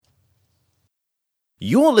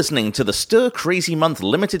You're listening to the Stir Crazy Month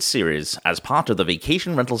Limited Series as part of the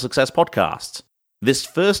Vacation Rental Success Podcast. This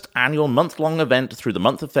first annual month-long event through the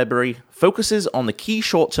month of February focuses on the key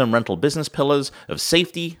short-term rental business pillars of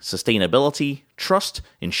safety, sustainability, trust,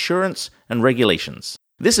 insurance, and regulations.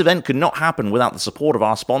 This event could not happen without the support of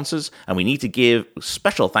our sponsors, and we need to give a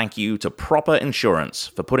special thank you to Proper Insurance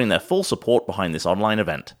for putting their full support behind this online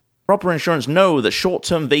event. Proper Insurance know that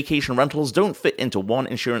short-term vacation rentals don't fit into one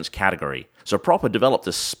insurance category, so Proper developed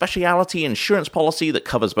a specialty insurance policy that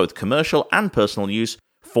covers both commercial and personal use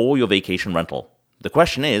for your vacation rental. The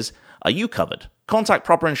question is, are you covered? Contact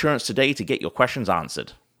Proper Insurance today to get your questions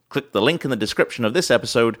answered. Click the link in the description of this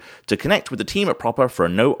episode to connect with the team at Proper for a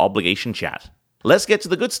no-obligation chat. Let's get to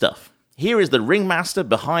the good stuff. Here is the ringmaster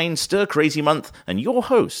behind Stir Crazy Month and your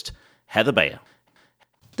host, Heather Bayer.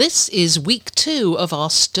 This is week 2 of our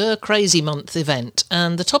Stir Crazy Month event,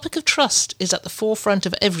 and the topic of trust is at the forefront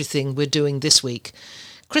of everything we're doing this week.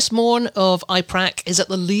 Chris Morn of IPRAC is at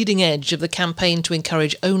the leading edge of the campaign to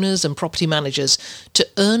encourage owners and property managers to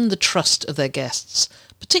earn the trust of their guests,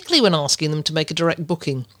 particularly when asking them to make a direct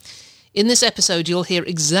booking. In this episode, you'll hear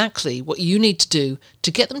exactly what you need to do to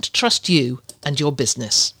get them to trust you and your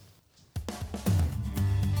business.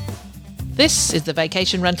 This is the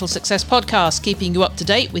Vacation Rental Success Podcast, keeping you up to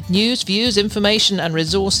date with news, views, information and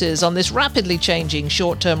resources on this rapidly changing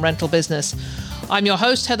short-term rental business. I'm your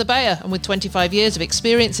host, Heather Bayer, and with 25 years of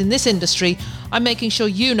experience in this industry, I'm making sure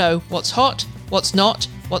you know what's hot, what's not,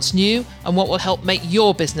 what's new, and what will help make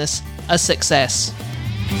your business a success.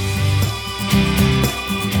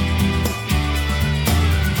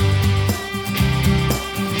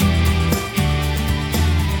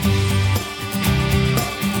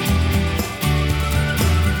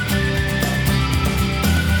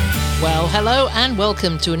 Well, hello and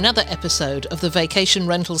welcome to another episode of the Vacation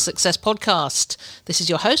Rental Success Podcast. This is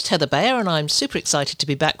your host, Heather Bayer, and I'm super excited to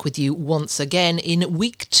be back with you once again in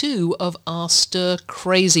week 2 of our Stir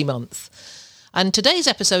Crazy Month. And today's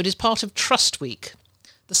episode is part of Trust Week,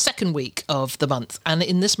 the second week of the month. And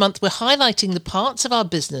in this month, we're highlighting the parts of our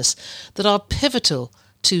business that are pivotal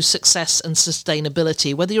to success and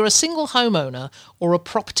sustainability, whether you're a single homeowner or a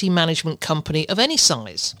property management company of any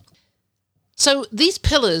size. So these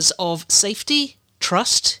pillars of safety,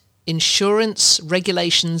 trust, insurance,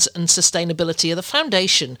 regulations and sustainability are the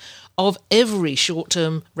foundation of every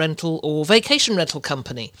short-term rental or vacation rental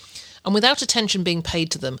company. And without attention being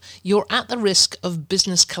paid to them, you're at the risk of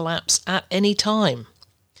business collapse at any time.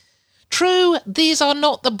 True, these are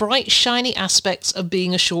not the bright, shiny aspects of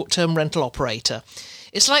being a short-term rental operator.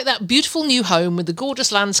 It's like that beautiful new home with the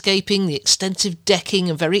gorgeous landscaping, the extensive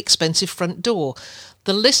decking and very expensive front door.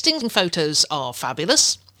 The listings and photos are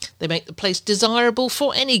fabulous. They make the place desirable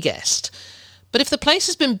for any guest. But if the place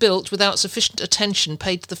has been built without sufficient attention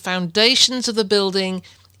paid to the foundations of the building,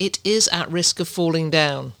 it is at risk of falling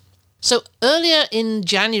down. So earlier in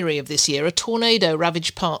January of this year, a tornado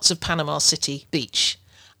ravaged parts of Panama City Beach.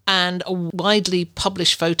 And a widely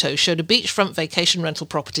published photo showed a beachfront vacation rental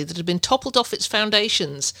property that had been toppled off its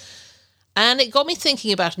foundations. And it got me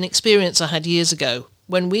thinking about an experience I had years ago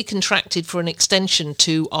when we contracted for an extension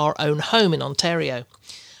to our own home in Ontario.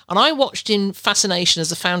 And I watched in fascination as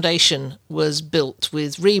the foundation was built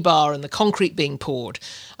with rebar and the concrete being poured.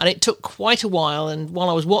 And it took quite a while, and while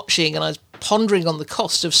I was watching and I was pondering on the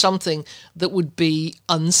cost of something that would be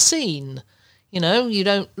unseen. You know, you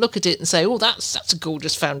don't look at it and say, oh, that's a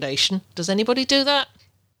gorgeous foundation. Does anybody do that?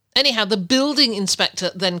 Anyhow, the building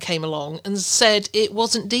inspector then came along and said it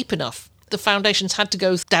wasn't deep enough. The foundations had to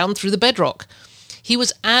go down through the bedrock. He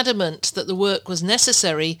was adamant that the work was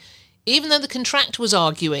necessary, even though the contractor was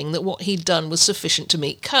arguing that what he'd done was sufficient to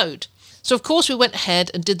meet code. So of course we went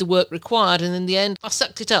ahead and did the work required, and in the end I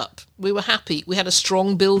sucked it up. We were happy. We had a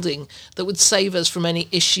strong building that would save us from any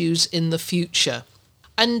issues in the future.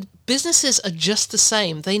 And businesses are just the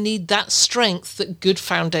same. They need that strength that good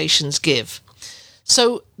foundations give.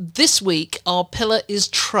 So this week our pillar is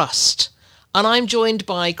trust. And I'm joined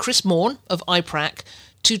by Chris Morn of IPRAC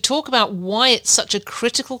to talk about why it's such a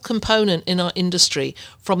critical component in our industry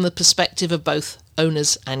from the perspective of both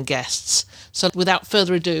owners and guests. So without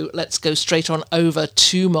further ado, let's go straight on over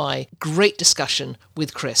to my great discussion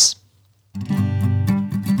with Chris.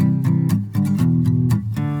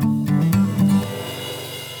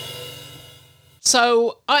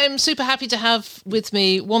 So I am super happy to have with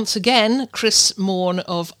me once again Chris Morn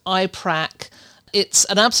of IPRAC. It's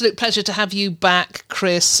an absolute pleasure to have you back,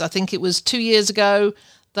 Chris. I think it was 2 years ago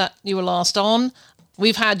that you were last on.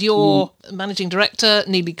 We've had your managing director,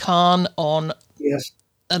 Neely Khan, on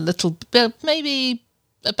a little bit, maybe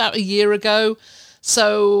about a year ago.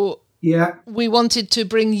 So Yeah. We wanted to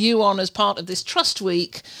bring you on as part of this Trust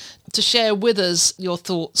Week to share with us your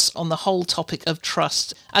thoughts on the whole topic of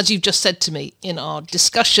trust. As you've just said to me in our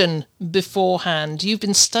discussion beforehand, you've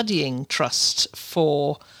been studying trust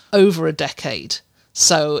for over a decade.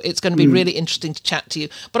 So it's going to be really interesting to chat to you.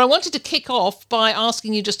 But I wanted to kick off by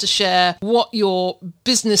asking you just to share what your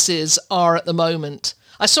businesses are at the moment.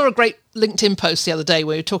 I saw a great LinkedIn post the other day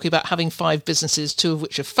where you're talking about having 5 businesses, 2 of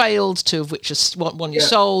which have failed, 2 of which are one you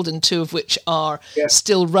sold, and 2 of which are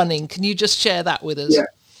still running. Can you just share that with us?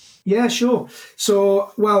 Yeah, sure.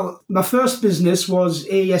 So, well, my first business was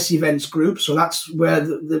AES Events Group. So that's where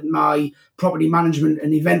my property management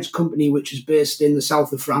and events company, which is based in the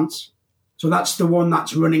south of France. So that's the one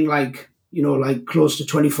that's running like close to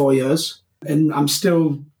 24 years. And I'm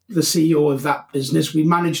still the CEO of that business. We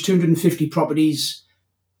manage 250 properties,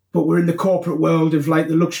 but we're in the corporate world of like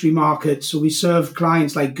the luxury market. So we serve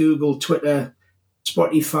clients like Google, Twitter,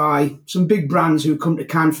 Spotify, some big brands who come to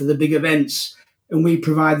Cannes for the big events. And we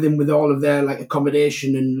provide them with all of their like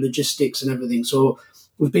accommodation and logistics and everything. So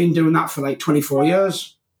we've been doing that for like 24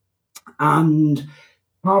 years. And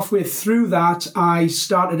halfway through that, I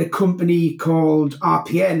started a company called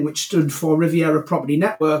RPN, which stood for Riviera Property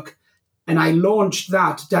Network. And I launched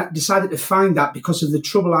that, decided to find that because of the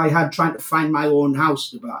trouble I had trying to find my own house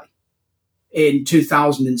to buy in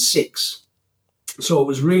 2006. So it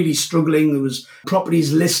was really struggling. There was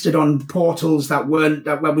properties listed on portals that when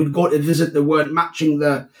we'd go to visit, they weren't matching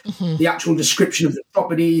the actual description of the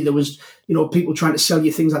property. There was, people trying to sell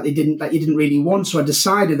you things that you didn't really want. So I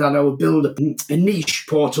decided that I would build a niche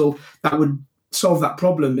portal that would solve that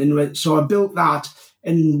problem. And so I built that,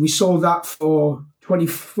 and we sold that for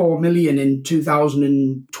 24 million in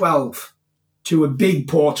 2012 to a big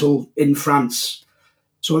portal in France.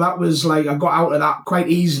 So that was like, I got out of that quite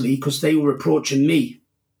easily because they were approaching me.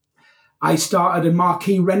 I started a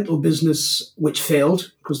marquee rental business, which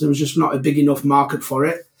failed because there was just not a big enough market for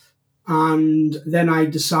it. And then I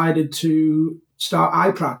decided to start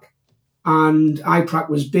iPrac. And iPrac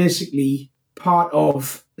was basically part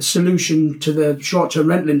of a solution to the short-term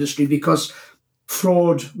rental industry because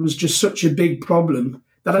fraud was just such a big problem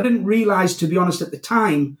that I didn't realize, to be honest, at the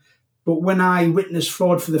time. But when I witnessed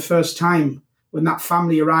fraud for the first time, when that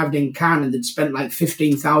family arrived in Cannes and they'd spent like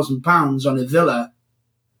 £15,000 on a villa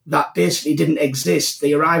that basically didn't exist.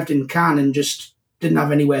 They arrived in Cannes and just didn't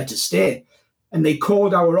have anywhere to stay. And they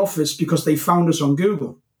called our office because they found us on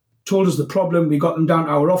Google, told us the problem. We got them down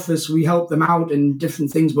to our office. We helped them out in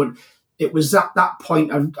different things. But it was at that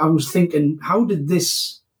point I was thinking, how did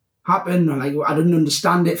this happen? And I didn't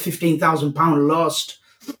understand it. £15,000 lost.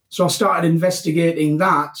 So I started investigating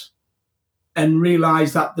that and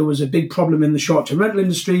realised that there was a big problem in the short-term rental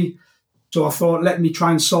industry. So I thought, let me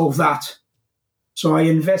try and solve that. So I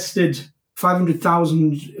invested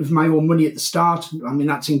 500,000 of my own money at the start. I mean,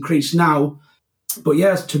 that's increased now. But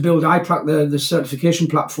yes, to build iPrac, the certification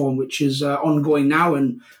platform, which is ongoing now.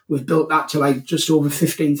 And we've built that to like just over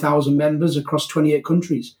 15,000 members across 28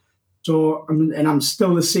 countries. So, I'm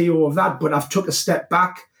still the CEO of that, but I've took a step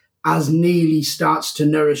back as Neely starts to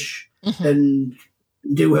nourish and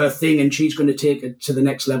do her thing, and she's going to take it to the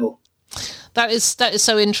next level. That is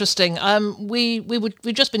so interesting.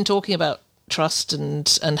 We've just been talking about trust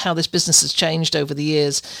and how this business has changed over the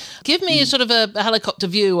years. Give me sort of a helicopter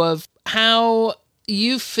view of how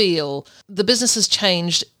you feel the business has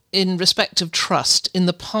changed in respect of trust in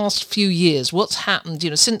the past few years. What's happened,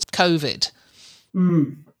 since COVID?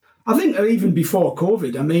 I think even before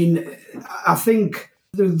COVID, I think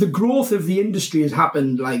the growth of the industry has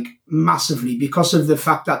happened like massively because of the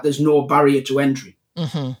fact that there's no barrier to entry.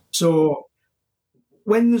 So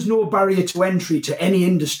when there's no barrier to entry to any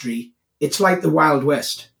industry, it's like the Wild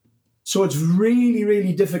West. So it's really,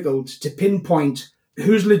 really difficult to pinpoint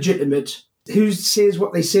who's legitimate, who says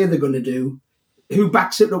what they say they're going to do, who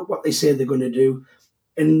backs it up what they say they're going to do.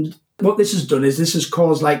 And what this has done is this has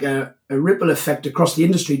caused like a ripple effect across the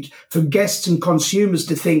industry for guests and consumers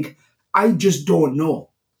to think, I just don't know.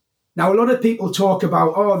 Now, a lot of people talk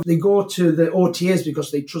about, they go to the OTAs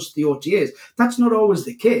because they trust the OTAs. That's not always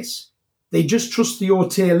the case. They just trust the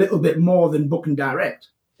OTA a little bit more than Booking Direct.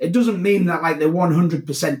 It doesn't mean that like they're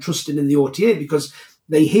 100% trusted in the OTA because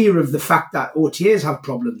they hear of the fact that OTAs have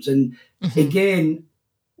problems. And again,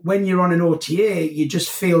 when you're on an OTA, you just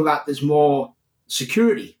feel that there's more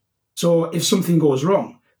security. So if something goes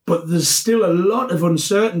wrong, but there's still a lot of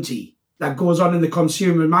uncertainty that goes on in the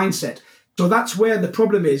consumer mindset. So that's where the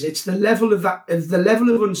problem is. It's the level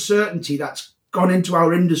of uncertainty that's gone into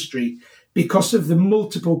our industry because of the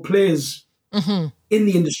multiple players in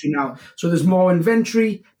the industry now. So there's more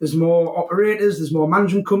inventory, there's more operators, there's more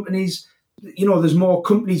management companies. there's more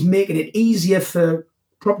companies making it easier for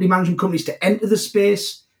property management companies to enter the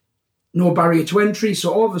space, no barrier to entry.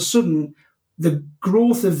 So all of a sudden, the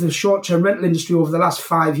growth of the short-term rental industry over the last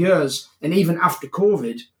 5 years, and even after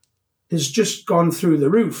COVID, has just gone through the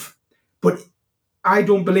roof. But I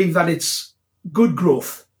don't believe that it's good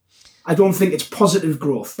growth. I don't think it's positive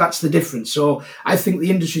growth. That's the difference. So I think the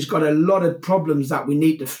industry's got a lot of problems that we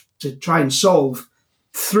need to try and solve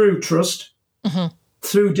through trust,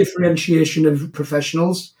 through differentiation of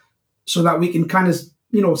professionals, so that we can kind of,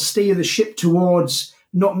 steer the ship towards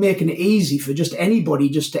not making it easy for just anybody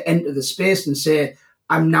just to enter the space and say,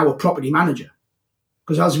 I'm now a property manager.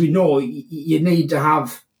 Because as we know, you need to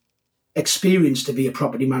have experience to be a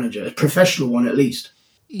property manager, a professional one at least.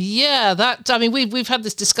 Yeah, we've had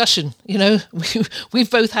this discussion, we've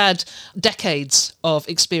both had decades of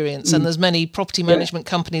experience, and there's many property management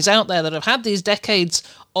companies out there that have had these decades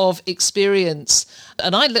of experience.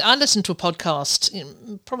 And I listened to a podcast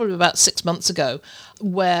probably about 6 months ago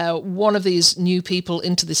where one of these new people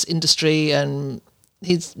into this industry, and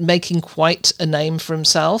he's making quite a name for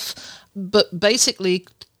himself, but basically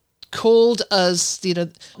called us,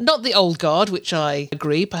 not the old guard, which I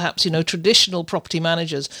agree, perhaps, traditional property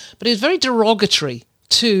managers, but he was very derogatory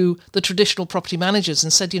to the traditional property managers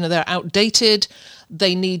and said, they're outdated,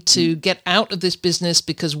 they need to get out of this business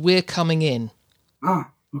because we're coming in. Ah,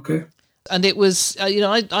 okay. And it was,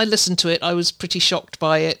 I listened to it, I was pretty shocked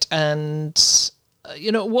by it, and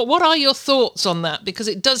what are your thoughts on that? Because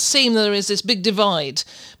it does seem there is this big divide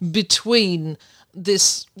between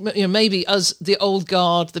this, maybe us, the old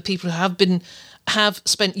guard, the people who have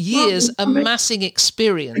spent years amassing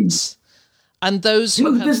experience, and those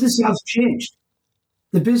who the business has changed.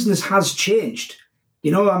 The business has changed.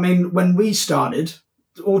 When we started,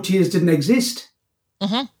 OTAs didn't exist.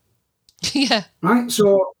 Yeah. Right.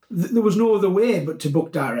 So there was no other way but to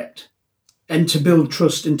book direct, and to build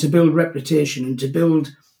trust, and to build reputation, and to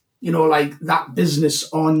build, that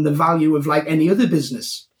business on the value of like any other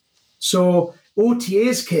business. So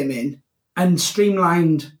OTAs came in and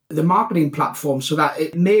streamlined the marketing platform so that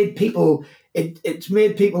it made people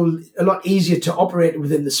a lot easier to operate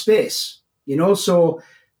within the space. So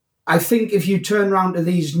I think if you turn around to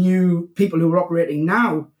these new people who are operating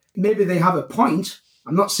now, maybe they have a point.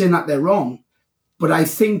 I'm not saying that they're wrong, but I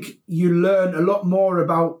think you learn a lot more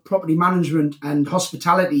about property management and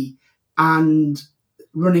hospitality and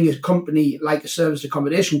running a company like a service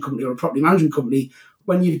accommodation company or a property management company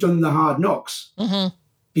when you've done the hard knocks.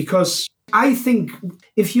 Because I think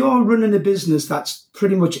if you're running a business that's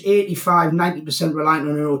pretty much 85, 90% reliant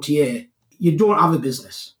on an OTA, you don't have a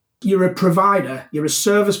business. You're a provider, you're a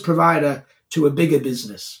service provider to a bigger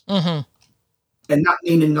business. And that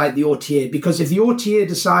meaning like the OTA, because if the OTA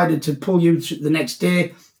decided to pull you the next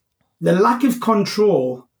day, the lack of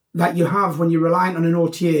control that you have when you're reliant on an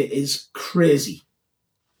OTA is crazy.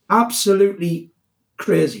 Absolutely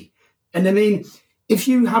crazy. And if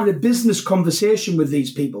you have a business conversation with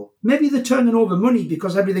these people, maybe they're turning over money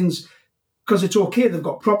because it's okay. They've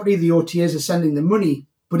got property, the OTAs are sending them money.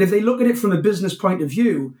 But if they look at it from a business point of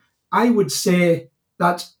view, I would say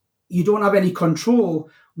that you don't have any control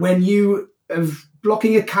when you are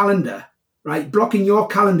blocking a calendar, right? Blocking your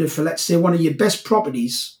calendar for, let's say, one of your best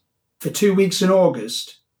properties for 2 weeks in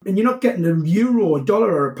August, and you're not getting a euro, a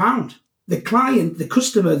dollar, or a pound. The client, the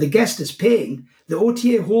customer, the guest is paying. The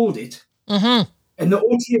OTA hold it. And the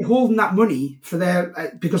OTA holding that money for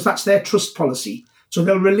because that's their trust policy. So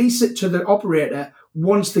they'll release it to the operator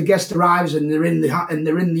once the guest arrives and they're in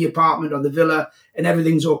the apartment or the villa and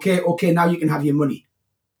everything's okay. Okay, now you can have your money.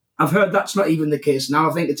 I've heard that's not even the case now.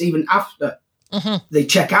 I think it's even after they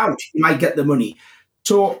check out, you might get the money.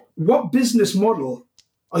 So what business model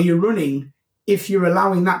are you running if you're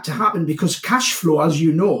allowing that to happen? Because cash flow, as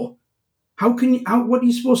you know, what are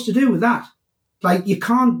you supposed to do with that? Like, you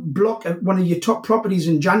can't block one of your top properties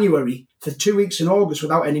in January for 2 weeks in August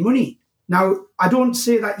without any money. Now, I don't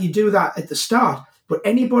say that you do that at the start, but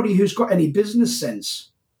anybody who's got any business sense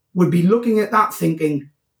would be looking at that thinking,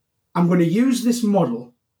 I'm going to use this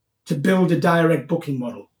model to build a direct booking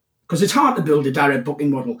model. Because it's hard to build a direct booking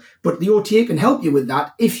model, but the OTA can help you with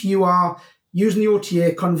that if you are using the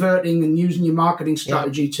OTA, converting and using your marketing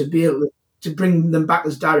strategy to be able to bring them back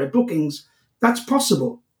as direct bookings. That's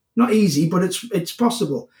possible. Not easy, but it's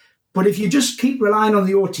possible. But if you just keep relying on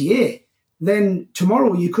the OTA, then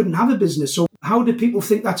tomorrow you couldn't have a business. So how do people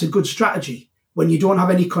think that's a good strategy when you don't have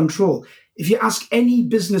any control? If you ask any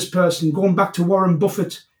business person, going back to Warren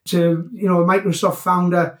Buffett, to Microsoft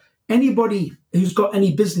founder, anybody who's got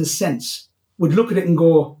any business sense would look at it and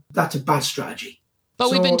go, that's a bad strategy.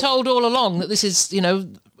 But we've been told all along that this is,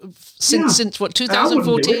 since what,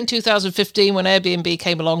 2014, 2015, when Airbnb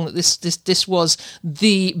came along, that this was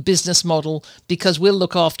the business model, because we'll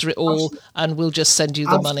look after it all and we'll just send you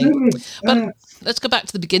the money. But let's go back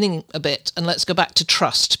to the beginning a bit, and let's go back to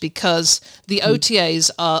trust, because the OTAs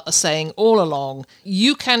are saying all along,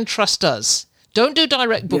 you can trust us. Don't do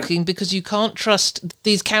direct booking because you can't trust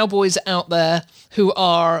these cowboys out there who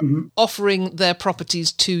are offering their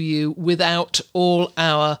properties to you without all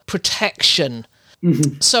our protection.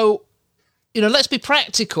 So, let's be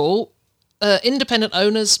practical. Independent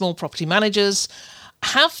owners, small property managers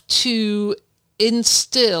have to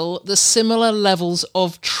instill the similar levels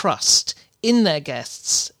of trust in their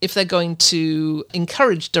guests if they're going to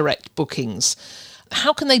encourage direct bookings.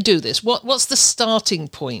 How can they do this? What's the starting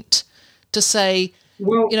point to say,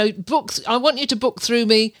 book? I want you to book through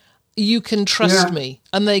me. You can trust me.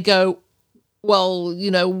 And they go, well,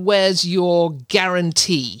 where's your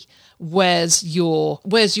guarantee? Where's your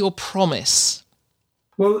promise?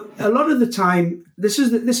 Well, a lot of the time, this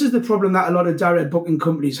is the problem that a lot of direct booking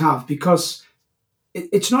companies have, because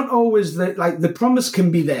it's not always the promise can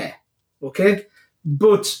be there, okay?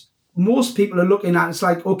 But most people are looking at it's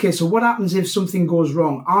like, okay, so what happens if something goes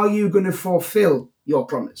wrong? Are you going to fulfill your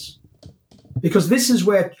promise? Because this is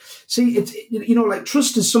where, it's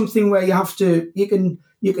trust is something where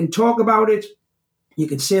you can talk about it, you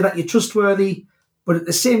can say that you're trustworthy, but at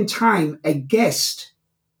the same time, a guest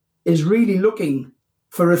is really looking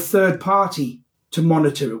for a third party to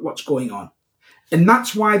monitor what's going on. And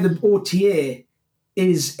that's why the OTA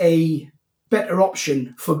is a better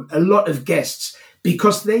option for a lot of guests,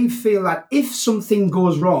 because they feel that if something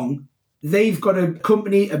goes wrong, they've got a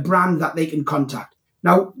company, a brand that they can contact.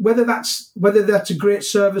 Now, whether that's a great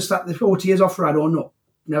service that the OTAs offer, I don't know.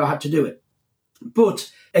 Never had to do it.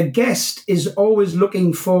 But a guest is always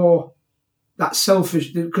looking for that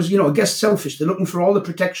selfish, because, a guest's selfish. They're looking for all the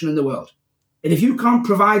protection in the world. And if you can't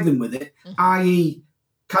provide them with it, i.e.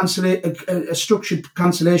 a structured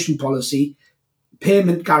cancellation policy,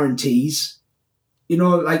 payment guarantees,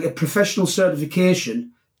 like a professional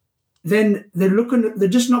certification, then they're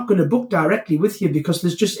just not going to book directly with you, because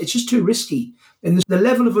it's just too risky. And the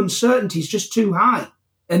level of uncertainty is just too high.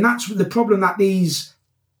 And that's the problem that these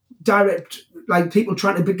people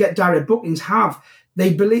trying to get direct bookings have.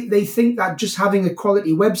 They think that just having a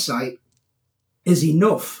quality website is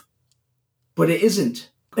enough, but it isn't.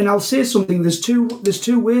 And I'll say something, there's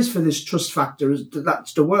two ways for this trust factor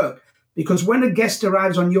that's to work. Because when a guest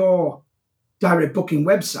arrives on your direct booking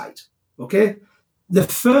website, okay, the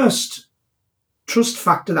first trust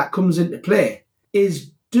factor that comes into play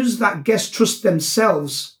is, does that guest trust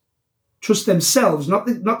themselves, not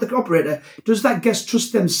the operator, does that guest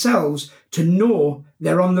trust themselves to know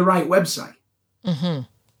they're on the right website? Mm-hmm.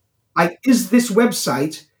 Like, is this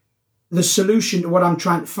website the solution to what I'm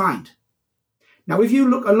trying to find? Now, if you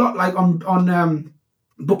look a lot like on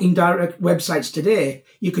booking direct websites today,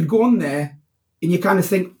 you could go on there and you kind of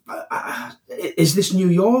think, is this New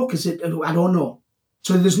York? Is it? I don't know.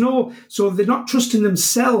 So they're not trusting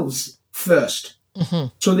themselves first,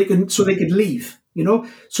 so they could leave.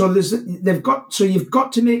 So you've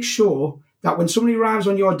got to make sure that when somebody arrives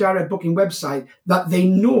on your direct booking website, that they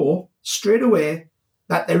know straight away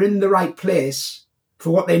that they're in the right place for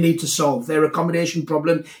what they need to solve their accommodation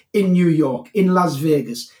problem in New York, in Las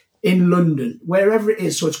Vegas, in London, wherever it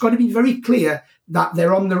is. So it's got to be very clear that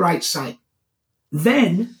they're on the right site.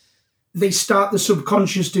 Then they start the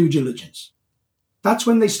subconscious due diligence. That's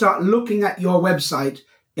when they start looking at your website,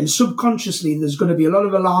 and subconsciously there's going to be a lot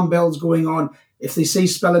of alarm bells going on. If they see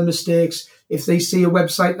spelling mistakes, if they see a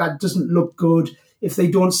website that doesn't look good, if they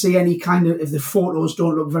don't see if the photos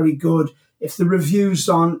don't look very good, if the reviews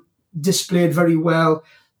aren't displayed very well.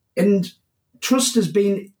 And trust has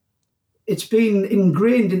been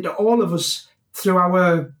ingrained into all of us through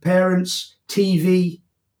our parents, TV,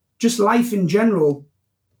 just life in general.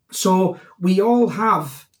 So we all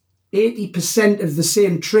have 80% of the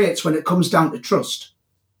same traits when it comes down to trust.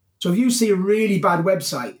 So if you see a really bad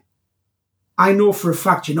website, I know for a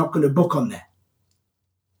fact you're not going to book on there,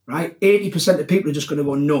 right? 80% of people are just going to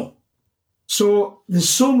go no. So there's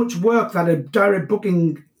so much work that a direct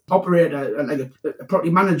booking operator, like a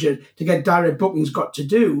property manager, to get direct bookings got to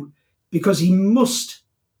do, because he must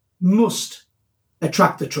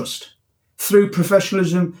attract the trust through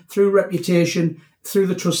professionalism, through reputation, through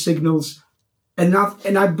the trust signals. And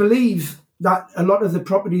I believe that a lot of the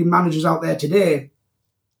property managers out there today,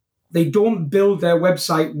 they don't build their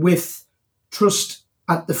website with trust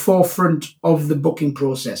at the forefront of the booking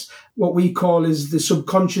process. What we call is the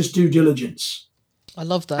subconscious due diligence. I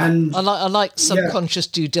love that. And I like subconscious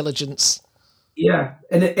due diligence. Yeah,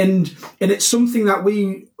 and it's something that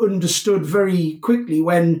we understood very quickly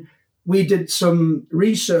when we did some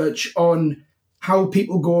research on how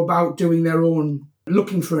people go about doing their own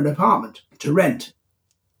looking for an apartment to rent.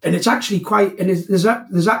 And it's actually there's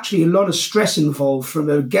actually a lot of stress involved from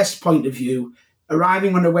a guest point of view.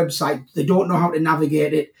 Arriving on a website, they don't know how to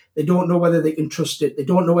navigate it. They don't know whether they can trust it. They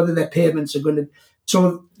don't know whether their payments are going to.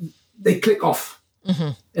 So they click off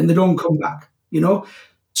and they don't come back.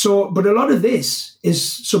 So, but a lot of this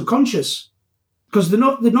is subconscious because they're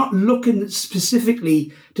not looking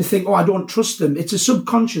specifically to think, oh, I don't trust them. It's a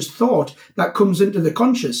subconscious thought that comes into the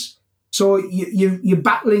conscious. So you're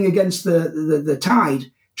battling against the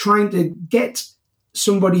tide, trying to get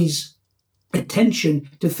somebody's attention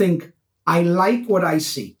to think, I like what I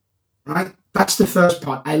see, right? That's the first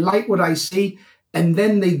part. I like what I see. And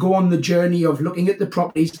then they go on the journey of looking at the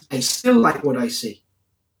properties. I still like what I see.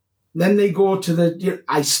 Then they go to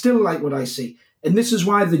I still like what I see. And this is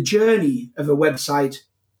why the journey of a website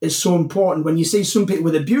is so important. When you see some people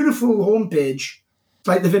with a beautiful homepage, it's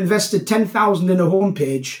like they've invested 10,000 in a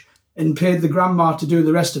homepage and paid the grandma to do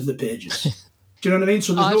the rest of the pages. Do you know what I mean?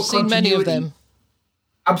 So there's I've no seen many of them.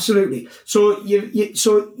 Absolutely. So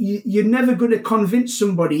you're never going to convince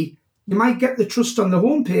somebody. You might get the trust on the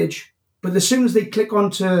homepage, but as soon as they click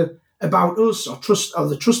onto About Us or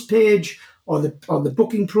the trust page or the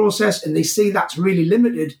booking process, and they see that's really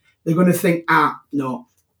limited, they're going to think, no,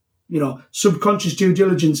 subconscious due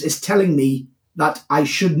diligence is telling me that I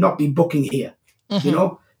should not be booking here,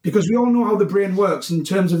 because we all know how the brain works in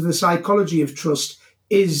terms of the psychology of trust.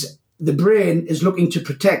 Is the brain is looking to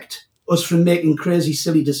protect us from making crazy,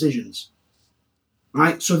 silly decisions,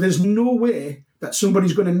 right? So there's no way that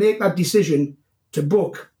somebody's going to make that decision to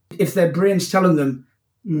book if their brain's telling them,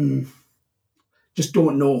 just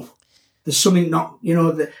don't know. There's something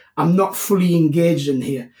that I'm not fully engaged in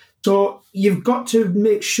here. So you've got to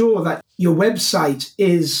make sure that your website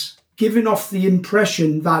is giving off the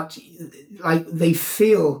impression that like they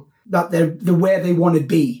feel that they're where they want to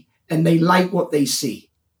be and they like what they see,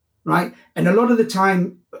 right? And a lot of the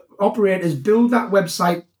time, operators build that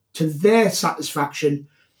website to their satisfaction,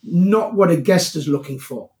 not what a guest is looking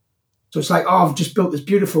for. So it's like, I've just built this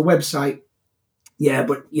beautiful website. Yeah,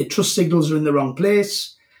 but your trust signals are in the wrong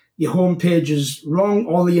place. Your homepage is wrong.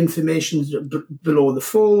 All the information is below the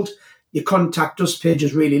fold. Your contact us page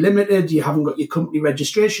is really limited. You haven't got your company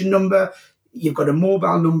registration number. You've got a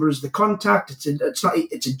mobile number as the contact. It's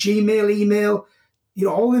a Gmail email.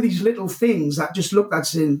 All of these little things that just look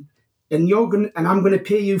that's in, and I'm going to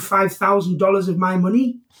pay you $5,000 of my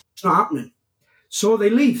money. It's not happening. So they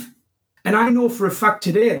leave. And I know for a fact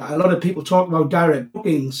today that a lot of people talk about direct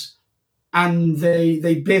bookings, and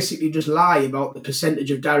they basically just lie about the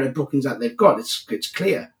percentage of direct bookings that they've got. It's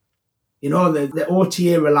clear. They're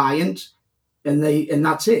OTA reliant, and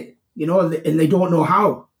that's it. And they don't know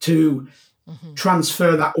how to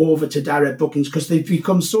transfer that over to direct bookings because they've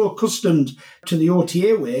become so accustomed to the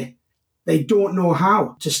OTA way. They don't know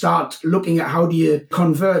how to start looking at how do you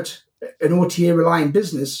convert an OTA reliant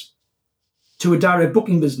business to a direct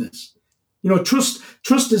booking business.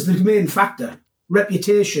 Trust is the main factor.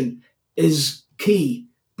 Reputation is key.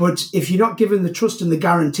 But if you're not given the trust and the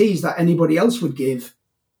guarantees that anybody else would give,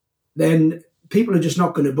 then people are just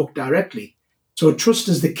not going to book directly. So trust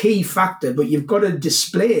is the key factor, but you've got to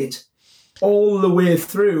display it all the way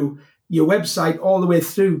through your website, all the way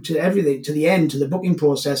through to everything, to the end, to the booking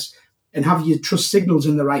process, and have your trust signals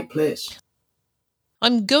in the right place.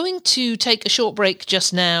 I'm going to take a short break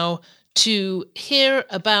just now to hear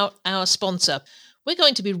about our sponsor. We're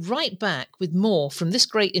going to be right back with more from this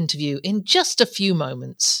great interview in just a few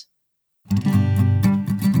moments.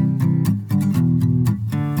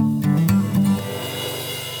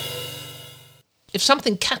 If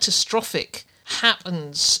something catastrophic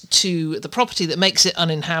happens to the property that makes it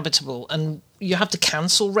uninhabitable and you have to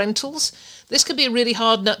cancel rentals, this can be a really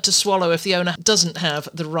hard nut to swallow if the owner doesn't have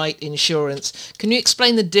the right insurance. Can you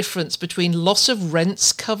explain the difference between loss of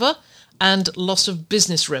rents cover and loss of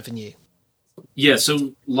business revenue? Yeah,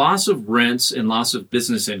 so loss of rents and loss of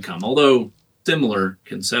business income, although similar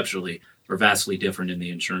conceptually, are vastly different in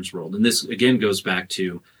the insurance world. And this, again, goes back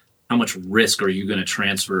to how much risk are you going to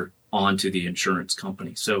transfer onto the insurance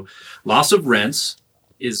company. So loss of rents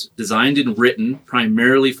is designed and written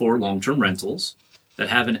primarily for long-term rentals that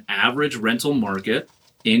have an average rental market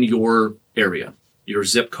in your area, your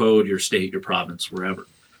zip code, your state, your province, wherever.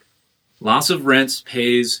 Loss of rents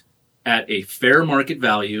pays at a fair market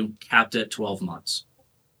value capped at 12 months.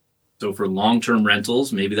 So for long-term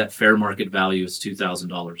rentals, maybe that fair market value is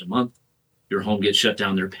 $2,000 a month. Your home gets shut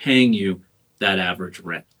down. They're paying you that average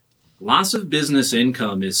rent. Loss of business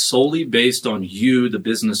income is solely based on you, the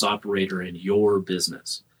business operator, and your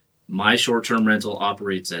business. My short-term rental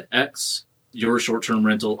operates at X. Your short-term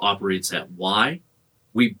rental operates at Y.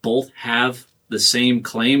 We both have the same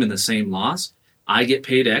claim and the same loss. I get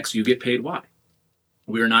paid X, you get paid Y.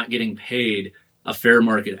 We're not getting paid a fair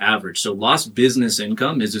market average. So lost business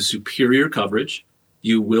income is a superior coverage.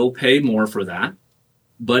 You will pay more for that,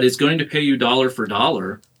 but it's going to pay you dollar for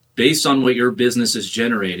dollar based on what your business is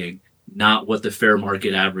generating, not what the fair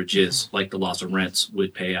market average is, like the loss of rents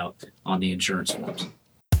would pay out on the insurance forms.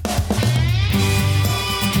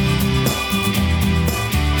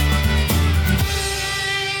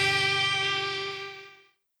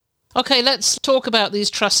 Okay, let's talk about these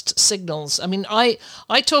trust signals. I mean, I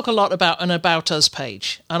talk a lot about an About Us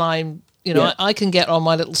page, and I can get on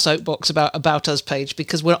my little soapbox about Us page,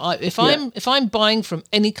 because if I'm buying from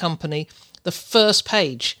any company, the first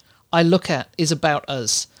page I look at is About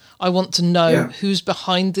Us. I want to know who's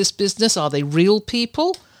behind this business. Are they real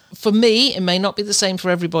people? For me, it may not be the same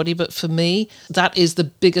for everybody, but for me, that is the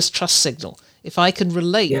biggest trust signal. If I can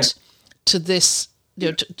relate to this,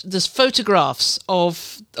 there's photographs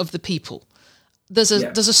of the people. There's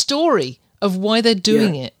a story of why they're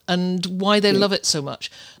doing it and why they love it so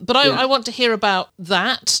much. But I want to hear about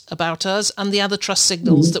that, About Us, and the other trust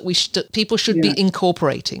signals that people should be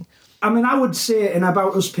incorporating. I mean, I would say an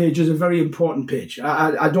About Us page is a very important page.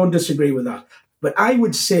 I don't disagree with that. But I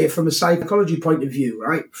would say, from a psychology point of view,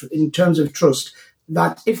 right, in terms of trust,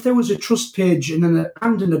 that if there was a trust page and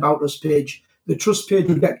an About Us page, the trust page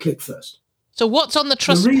would get clicked first. So what's on the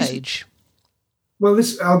trust page? Well,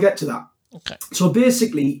 I'll get to that. Okay. So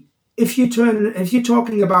basically, if you're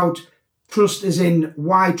talking about trust as in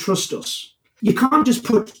why trust us, you can't just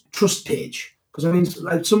put trust page, because I mean,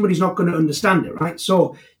 like, somebody's not going to understand it, right?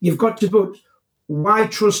 So you've got to put why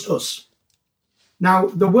trust us. Now,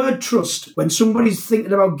 the word trust, when somebody's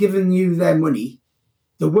thinking about giving you their money,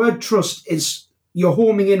 the word trust is, you're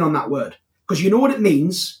homing in on that word, because you know what it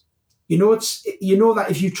means. You know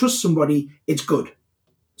that if you trust somebody, it's good.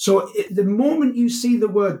 So the moment you see the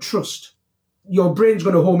word trust, your brain's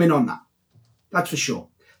going to home in on that. That's for sure.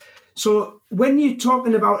 So when you're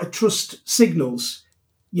talking about a trust signals,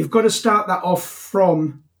 you've got to start that off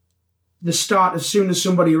from the start as soon as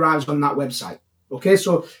somebody arrives on that website. Okay,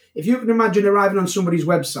 so if you can imagine arriving on somebody's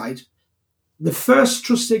website, the first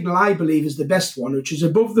trust signal, I believe, is the best one, which is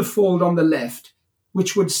above the fold on the left,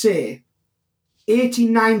 which would say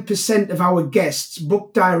 89% of our guests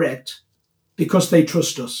book direct because they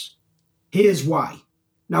trust us. Here's why.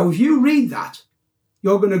 Now, if you read that,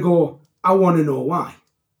 you're going to go, I want to know why,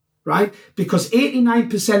 right? Because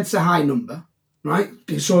 89% is a high number, right?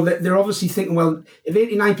 So they're obviously thinking, well, if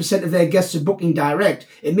 89% of their guests are booking direct,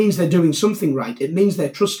 it means they're doing something right. It means they're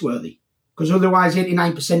trustworthy, because otherwise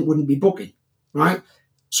 89% wouldn't be booking, right?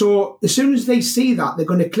 So as soon as they see that, they're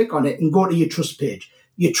going to click on it and go to your trust page.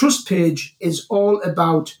 Your trust page is all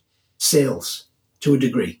about sales to a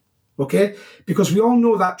degree, okay? Because we all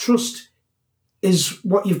know that trust is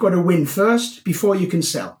what you've got to win first before you can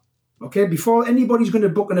sell, okay? Before anybody's going to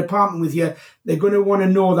book an apartment with you, they're going to want to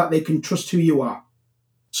know that they can trust who you are.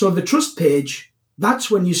 So the trust page,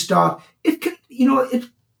 that's when you start. It can,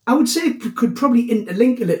 I would say it could probably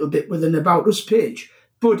interlink a little bit with an About Us page.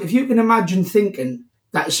 But if you can imagine thinking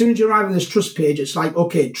that as soon as you arrive on this trust page, it's like,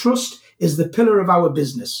 okay, trust is the pillar of our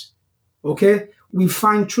business, okay? We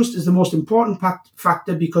find trust is the most important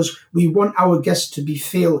factor because we want our guests to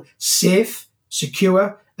feel safe,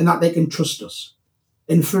 secure, and that they can trust us.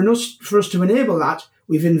 And for us to enable that,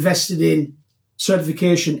 we've invested in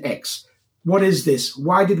Certification X. What is this?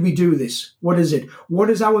 Why did we do this? What is it?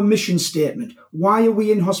 What is our mission statement? Why are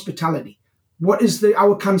we in hospitality? What is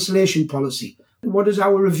our cancellation policy? What does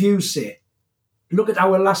our reviews say? Look at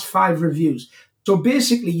our last 5 reviews. So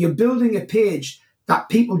basically, you're building a page that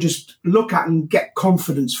people just look at and get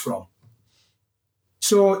confidence from.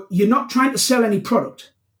 So you're not trying to sell any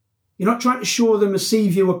product. You're not trying to show them a sea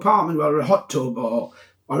view apartment or a hot tub or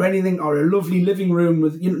anything, or a lovely living room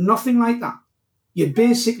with nothing like that. You're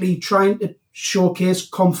basically trying to showcase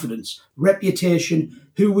confidence, reputation,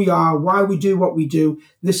 who we are, why we do what we do.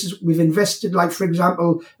 We've invested, like, for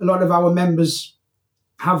example, a lot of our members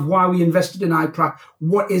have why we invested in iPrac.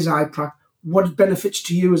 What is iPrac? What benefits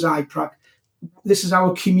to you as iPrac? This is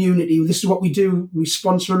our community. This is what we do. We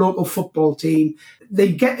sponsor a local football team.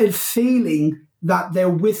 They get a feeling that they're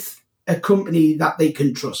with a company that they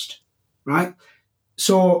can trust, right?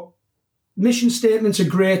 So mission statements are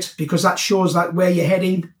great because that shows that where you're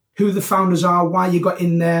heading, who the founders are, why you got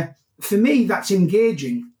in there. For me, that's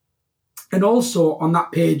engaging. And also on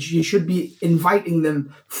that page, you should be inviting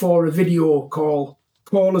them for a video call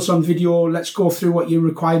call us on video, let's go through what your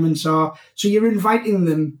requirements are. So you're inviting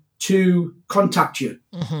them to contact you.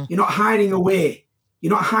 Mm-hmm. You're not hiding away.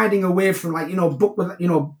 You're not hiding away from book with,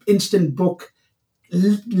 instant book.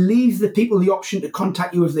 Leave the people the option to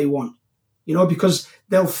contact you if they want, because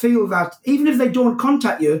they'll feel that even if they don't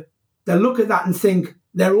contact you, they'll look at that and think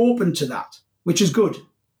they're open to that, which is good.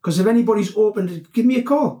 Because if anybody's open to, give me a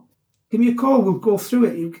call. Give me a call. We'll go through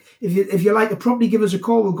it. If you like a property, give us a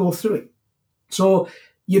call. We'll go through it. So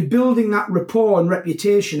you're building that rapport and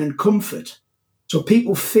reputation and comfort so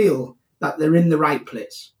people feel that they're in the right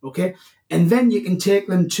place, okay? And then you can take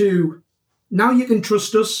them to, now you can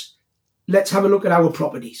trust us, let's have a look at our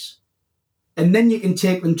properties. And then you can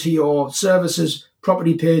take them to your services,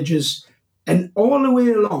 property pages, and all the way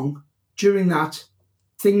along during that,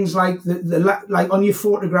 things like like on your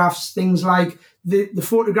photographs, things like the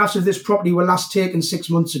photographs of this property were last taken 6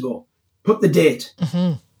 months ago. Put the date.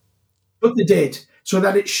 Mm-hmm. Put the date so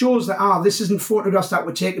that it shows that, this isn't photographs that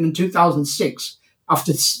were taken in 2006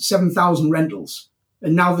 after 7,000 rentals.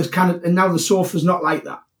 And now the sofa's not like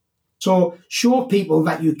that. So show people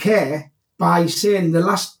that you care by saying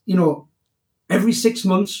every 6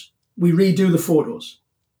 months we redo the photos.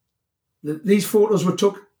 These photos were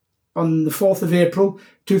took on the 4th of April,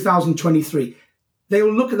 2023.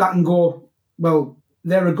 They'll look at that and go, well,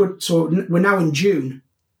 so we're now in June.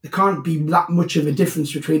 There can't be that much of a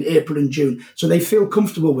difference between April and June. So they feel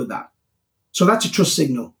comfortable with that. So that's a trust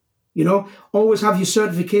signal. Always have your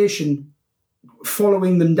certification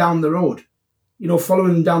following them down the road,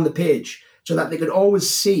 following them down the page so that they can always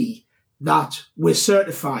see that we're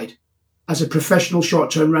certified as a professional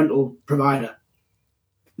short-term rental provider.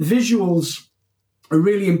 Visuals are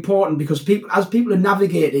really important because as people are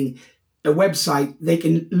navigating a website, they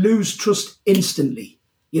can lose trust instantly.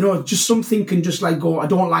 Just something can just go, I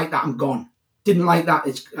don't like that, I'm gone. Didn't like that,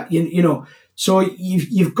 it's, So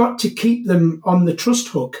you've got to keep them on the trust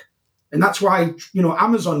hook. And that's why,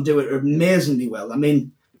 Amazon do it amazingly well.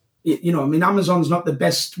 Amazon's not the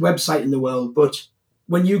best website in the world, but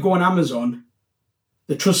when you go on Amazon,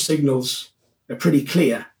 the trust signals are pretty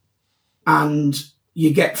clear. And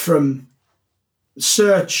you get from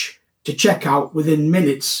search to checkout within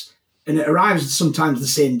minutes, and it arrives sometimes the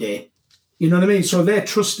same day. You know what I mean? So their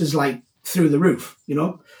trust is through the roof,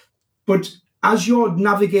 But as you're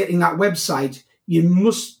navigating that website, you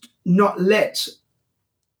must not let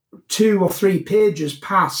 2 or 3 pages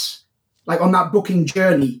pass, on that booking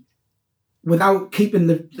journey, without keeping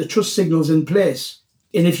the trust signals in place.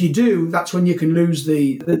 And if you do, that's when you can lose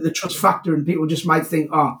the trust factor, and people just might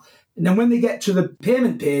think, And then when they get to the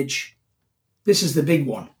payment page, this is the big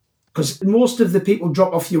one. Because most of the people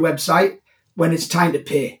drop off your website when it's time to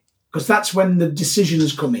pay. Because that's when the decision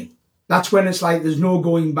is coming. That's when it's there's no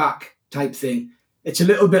going back type thing. It's a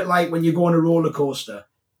little bit like when you go on a roller coaster.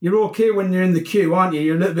 You're okay when you're in the queue, aren't you?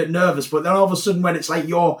 You're a little bit nervous. But then all of a sudden when it's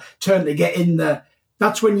your turn to get in there,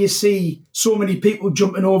 that's when you see so many people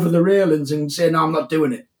jumping over the railings and saying, no, I'm not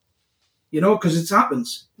doing it. Because it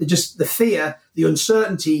happens. The fear, the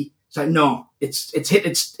uncertainty, it's no, it's hit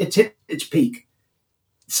its peak.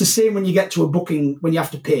 It's the same when you get to a booking, when you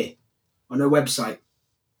have to pay on a website.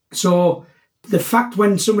 So the fact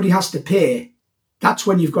when somebody has to pay, that's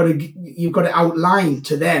when you've got to outline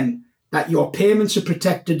to them that your payments are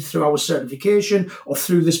protected through our certification or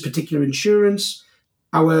through this particular insurance.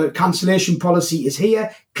 Our cancellation policy is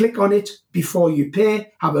here. Click on it before you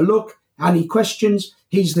pay. Have a look. Any questions?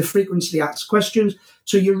 Here's the frequently asked questions.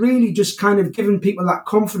 So you're really just kind of giving people that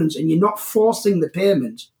confidence, and you're not forcing the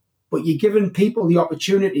payment, but you're giving people the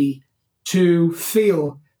opportunity to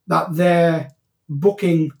feel that they're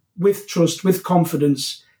booking with trust, with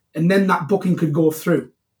confidence, and then that booking could go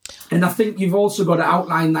through. And I think you've also got to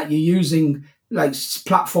outline that you're using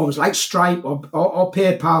platforms like Stripe or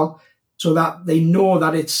PayPal so that they know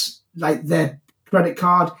that it's their credit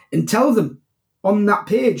card, and tell them on that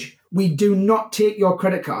page, we do not take your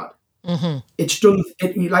credit card. Mm-hmm. It's done.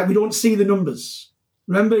 We don't see the numbers.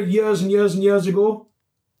 Remember years and years and years ago,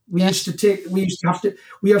 we used to take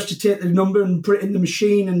the number and put it in the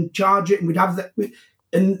machine and charge it, and we'd have that.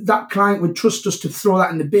 And that client would trust us to throw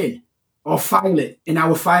that in the bin or file it in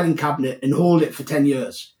our filing cabinet and hold it for 10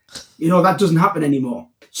 years. That doesn't happen anymore.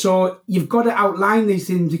 So you've got to outline these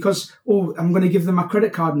things because, I'm going to give them my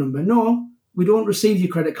credit card number. No, we don't receive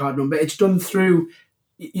your credit card number. It's done through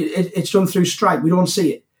Stripe. We don't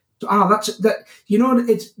see it. So, that's that.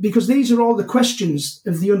 It's because these are all the questions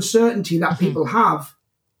of the uncertainty that people have.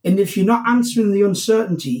 And if you're not answering the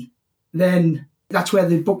uncertainty, then that's where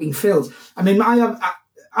the booking fails.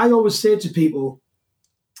 I always say to people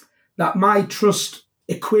that my trust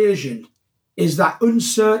equation is that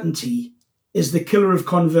uncertainty is the killer of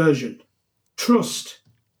conversion. Trust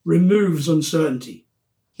removes uncertainty.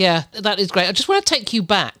 Yeah, that is great. I just want to take you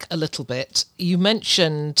back a little bit. You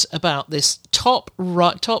mentioned about this top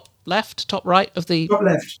right of the... Top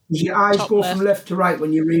left. Because your eyes go left. from left to right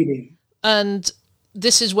when you're reading. And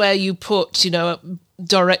this is where you put,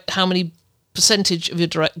 direct, how many percentage of your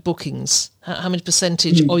direct bookings, how many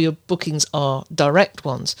percentage of your bookings are direct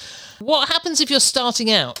ones. What happens if you're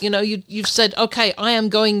starting out? You've said, okay, I am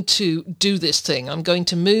going to do this thing. I'm going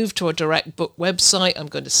to move to a direct book website. I'm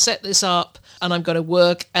going to set this up and I'm going to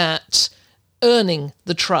work at earning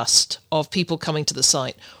the trust of people coming to the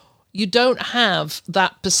site. You don't have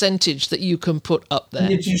that percentage that you can put up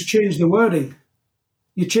there. You just change the wording.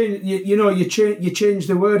 You change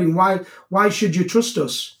the wording. Why should you trust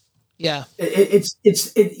us? Yeah, it's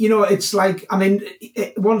like,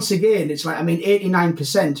 once again, it's like,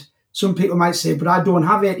 89%. Some people might say, but I don't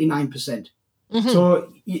have 89%. Mm-hmm.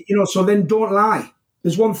 So, so then don't lie.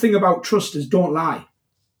 There's one thing about trust is don't lie.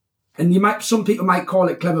 And some people might call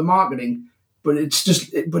it clever marketing, but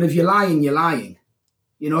but if you're lying, you're lying.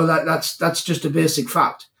 That's just a basic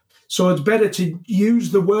fact. So it's better to use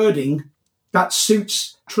the wording that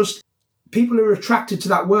suits trust. People are attracted to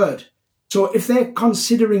that word. So if they're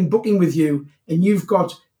considering booking with you and you've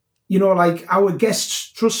got, like, our guests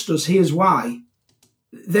trust us, here's why,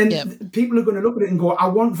 then people are going to look at it and go, I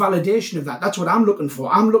want validation of that. That's what I'm looking for.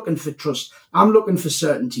 I'm looking for trust. I'm looking for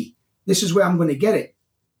certainty. This is where I'm going to get it.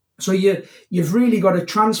 So you've really got to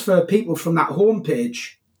transfer people from that home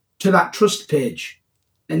page to that trust page.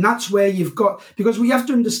 And that's where because we have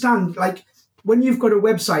to understand, like, when you've got a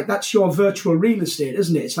website, that's your virtual real estate,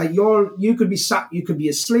 isn't it? It's like you could be sat, you could be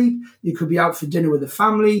asleep, you could be out for dinner with a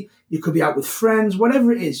family, you could be out with friends,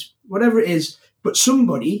 whatever it is. But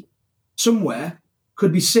somebody, somewhere,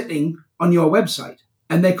 could be sitting on your website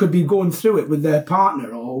and they could be going through it with their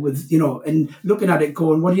partner or with, and looking at it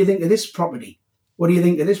going, what do you think of this property? What do you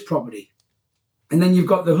think of this property? And then you've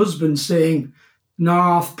got the husband saying, no,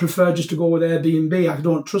 I prefer just to go with Airbnb. I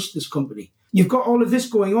don't trust this company. You've got all of this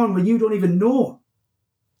going on when you don't even know.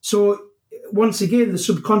 So once again, the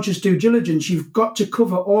subconscious due diligence, you've got to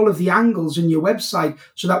cover all of the angles in your website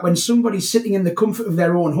so that when somebody's sitting in the comfort of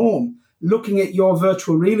their own home, looking at your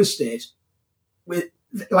virtual real estate,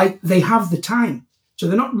 they have the time. So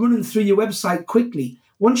they're not running through your website quickly.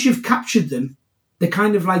 Once you've captured them, they're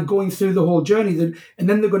kind of like going through the whole journey. And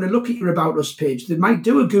then they're going to look at your About Us page. They might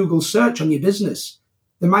do a Google search on your business.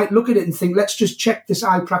 They might look at it and think, let's just check this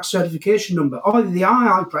IPRAC certification number. Oh, they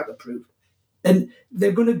are IPRAC approved. And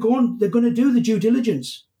they're going to go on, they're going to do the due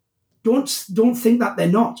diligence. Don't think that they're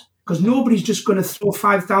not, because nobody's just going to throw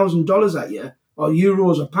 $5,000 at you or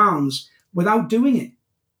euros or pounds without doing it.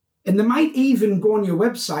 And they might even go on your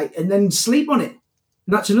website and then sleep on it.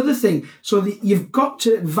 And that's another thing. So you've got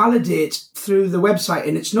to validate through the website.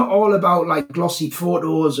 And it's not all about like glossy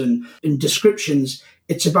photos and descriptions.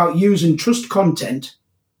 It's about using trust content.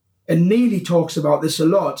 And Neely talks about this a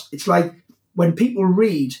lot. It's like when people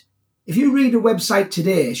read, if you read a website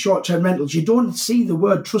today, short-term rentals, you don't see the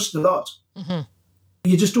word trust a lot. Mm-hmm.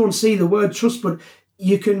 You just don't see the word trust, but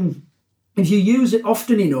you can, if you use it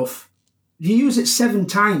often enough, if you use it 7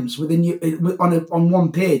 times on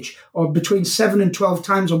one page, or between 7 and 12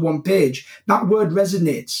 times on one page, that word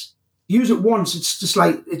resonates. Use it once, it's just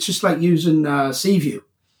like using Seaview.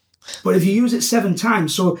 But if you use it 7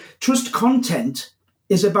 times, so trust content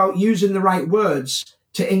is about using the right words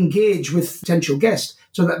to engage with potential guests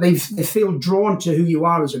so that they feel drawn to who you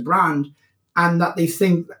are as a brand, and that they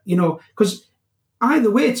think, because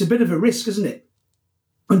either way, it's a bit of a risk, isn't it?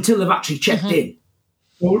 Until they've actually checked in.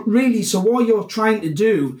 Well, really, so what you're trying to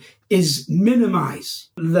do is minimize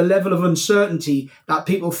the level of uncertainty that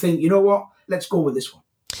people think, you know what, let's go with this one.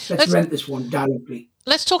 Let's rent this one directly.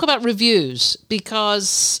 Let's talk about reviews,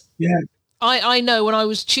 because I know when I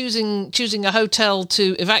was choosing a hotel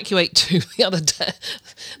to evacuate to the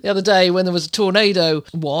other day when there was a tornado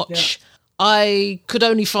watch, I could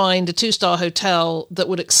only find a 2-star hotel that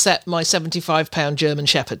would accept my £75 German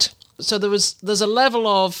Shepherd. So there's a level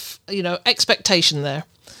of, expectation there.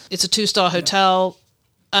 It's a 2-star hotel,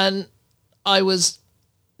 and I was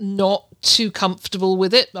not too comfortable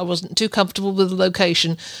with it. I wasn't too comfortable with the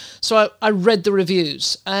location. So I read the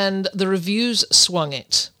reviews, and the reviews swung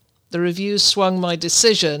it. The reviews swung my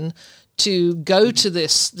decision to go to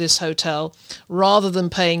this hotel rather than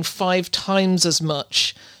paying 5 times as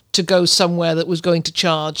much to go somewhere that was going to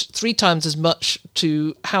charge 3 times as much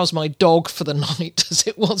to house my dog for the night as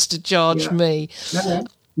it was to charge me.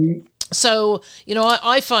 So,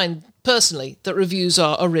 I find personally that reviews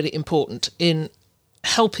are really important in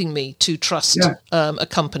helping me to trust a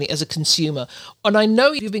company as a consumer. And I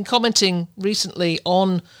know you've been commenting recently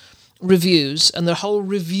on reviews and the whole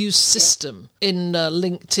review system in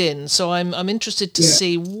LinkedIn. So I'm interested to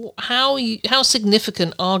see how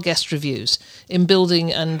significant are guest reviews in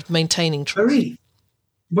building and maintaining trust. Very.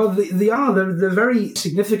 Well, they're very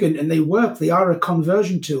significant, and they work. They are a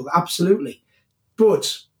conversion tool, absolutely.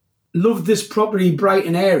 But love this property bright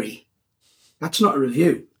and airy. That's not a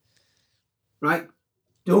review, right?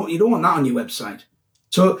 You don't want that on your website.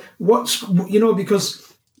 So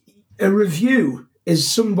because a review is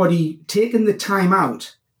somebody taking the time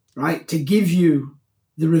out, right, to give you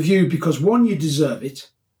the review because, one, you deserve it,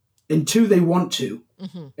 and two, they want to,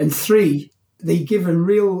 and three, they give a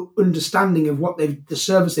real understanding of the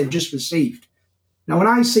service they've just received. Now, when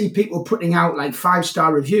I see people putting out like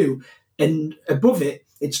 5-star review and above it,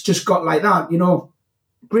 it's just got like that,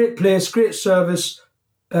 great place, great service,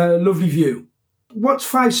 lovely view. What's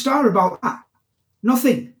 5-star about that?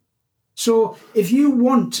 Nothing. So if you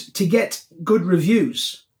want to get good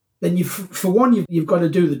reviews, then you've got to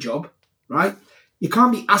do the job, right? You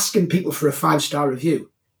can't be asking people for a 5-star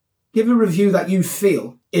review. Give a review that you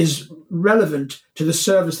feel is relevant to the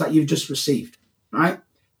service that you've just received, right?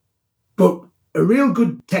 But a real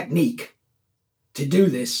good technique to do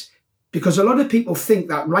this, because a lot of people think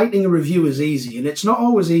that writing a review is easy, and it's not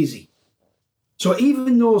always easy. So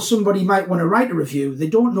even though somebody might want to write a review, they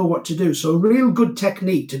don't know what to do. So a real good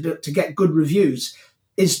technique to get good reviews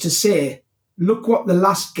is to say, look what the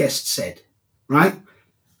last guest said, right?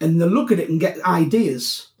 And they'll look at it and get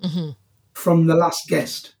ideas from the last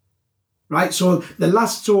guest. Right, so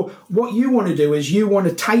what you want to do is you want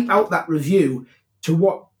to type out that review to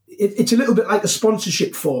what it's a little bit like a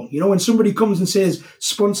sponsorship form. When somebody comes and says,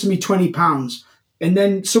 sponsor me £20, and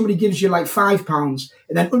then somebody gives you like £5,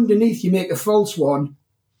 and then underneath you make a false one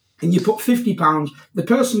and you put £50. The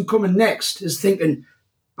person coming next is thinking,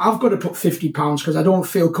 I've got to put £50 because I don't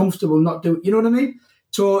feel comfortable not doing. You know what I mean?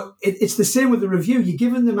 So it's the same with the review. You're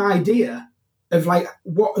giving them an idea of like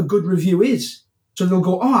what a good review is. So they'll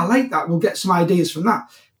go, oh, I like that. We'll get some ideas from that.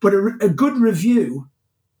 But a good review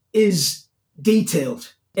is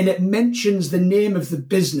detailed, and it mentions the name of the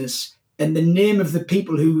business and the name of the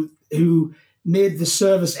people who made the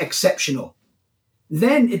service exceptional.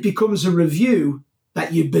 Then it becomes a review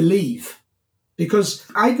that you believe. Because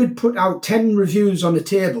I could put out 10 reviews on a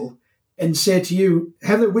table and say to you,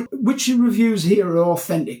 Heather, which reviews here are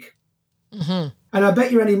authentic? And I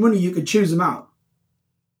bet you any money you could choose them out.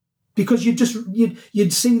 Because you'd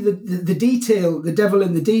see the detail, the devil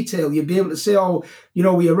in the detail. You'd be able to say,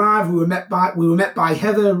 we arrived, we were met by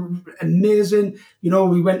Heather, amazing.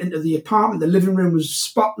 We went into the apartment, the living room was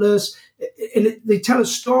spotless. And they tell a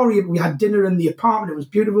story. We had dinner in the apartment, it was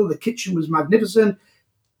beautiful, the kitchen was magnificent.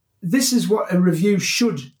 This is what a review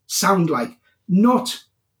should sound like, not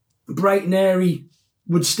bright and airy,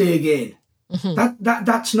 would stay again.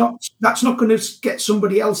 That's not going to get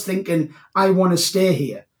somebody else thinking, I want to stay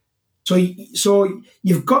here. So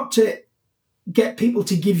you've got to get people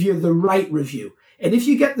to give you the right review. And if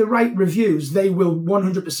you get the right reviews, they will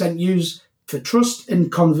 100% use for trust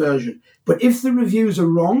and conversion. But if the reviews are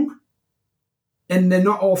wrong and they're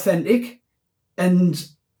not authentic and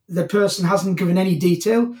the person hasn't given any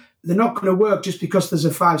detail, they're not going to work just because there's a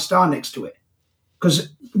 5-star next to it. Because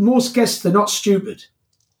most guests, they're not stupid.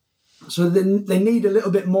 So they need a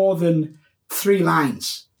little bit more than 3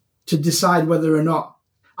 lines to decide whether or not.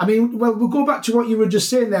 I mean, well, we'll go back to what you were just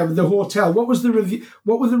saying there with the hotel. What was the review?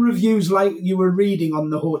 What were the reviews like you were reading on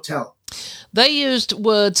the hotel? They used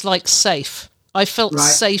words like safe. I felt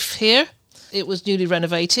safe here. It was newly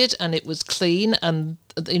renovated and it was clean, and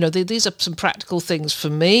these are some practical things for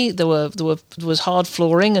me. There was hard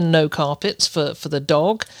flooring and no carpets for the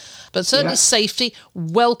dog, but certainly safety,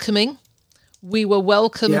 welcoming. We were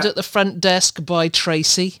welcomed at the front desk by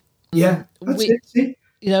Tracy. Yeah, that's it. See?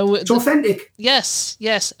 It's authentic. Yes.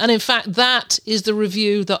 And in fact, that is the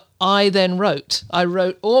review that I then wrote. I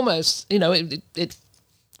wrote almost,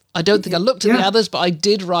 I don't think I looked at the others, but I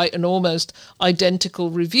did write an almost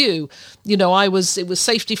identical review. It was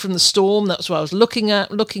safety from the storm. That's what I was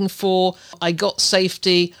looking for. I got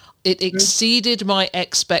safety. It exceeded my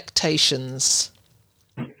expectations.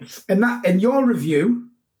 And your review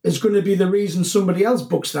is going to be the reason somebody else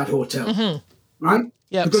books that hotel, right?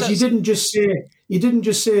 Yeah, because you didn't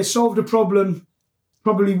just say solved a problem,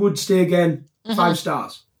 probably would stay again, 5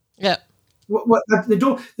 stars. Yeah.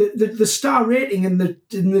 The star rating in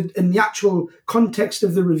the actual context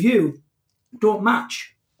of the review don't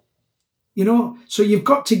match. So you've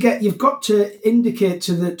got to indicate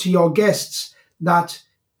to your guests that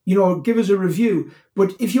give us a review.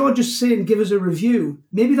 But if you're just saying, give us a review,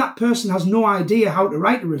 maybe that person has no idea how to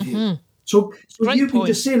write a review. Mm-hmm. So you can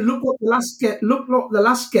just say, look what the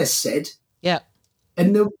last guest said. Yeah.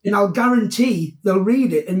 And I'll guarantee they'll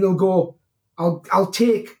read it and they'll go,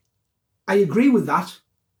 I agree with that.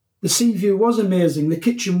 The sea view was amazing. The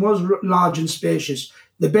kitchen was large and spacious.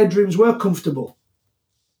 The bedrooms were comfortable.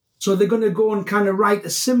 So they're going to go and kind of write a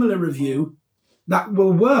similar review that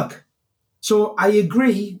will work. So I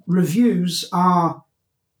agree, reviews are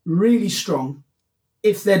really strong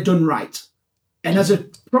if they're done right. And as a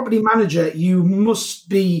property manager, you must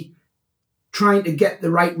be trying to get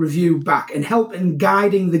the right review back and help in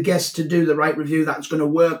guiding the guest to do the right review that's going to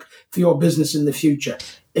work for your business in the future.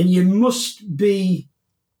 And you must be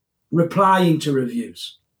replying to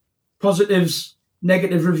reviews, positives,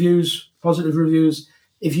 negative reviews, positive reviews.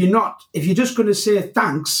 If you're just going to say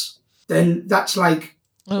thanks, then that's like,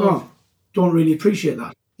 don't really appreciate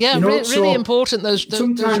that. Yeah, really important, those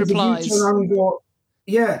replies. If you turn around and go,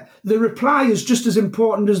 yeah, the reply is just as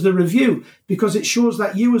important as the review, because it shows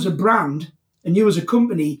that you as a brand and you as a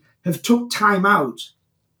company have took time out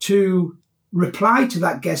to reply to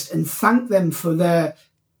that guest and thank them for their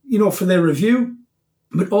review,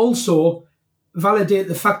 but also validate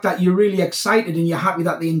the fact that you're really excited and you're happy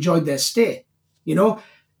that they enjoyed their stay,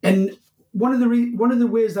 And one of the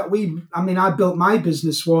ways that I built my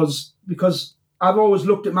business was because I've always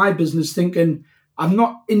looked at my business thinking, I'm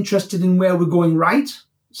not interested in where we're going right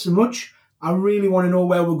so much. I really want to know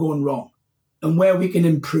where we're going wrong and where we can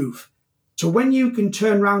improve. So when you can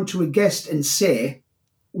turn around to a guest and say,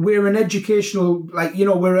 we're an educational,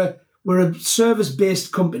 we're a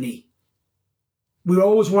service-based company. We're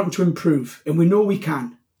always wanting to improve and we know we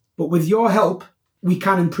can. But with your help, we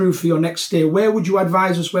can improve for your next stay. Where would you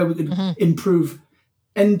advise us where we could improve?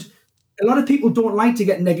 And a lot of people don't like to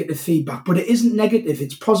get negative feedback, but it isn't negative.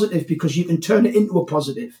 It's positive because you can turn it into a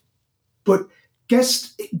positive. But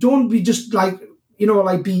guests, don't be just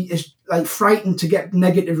be frightened to get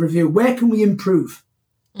negative review. Where can we improve?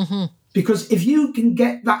 Mm-hmm. Because if you can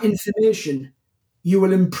get that information, you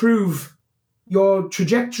will improve your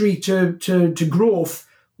trajectory to growth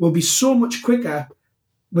will be so much quicker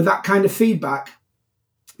with that kind of feedback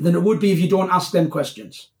than it would be if you don't ask them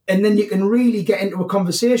questions. And then you can really get into a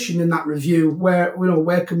conversation in that review where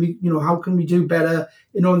can we, how can we do better?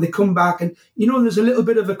 And they come back and, there's a little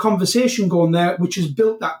bit of a conversation going there, which has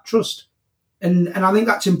built that trust. And I think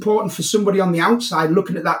that's important for somebody on the outside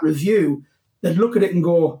looking at that review, that look at it and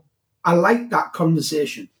go, I like that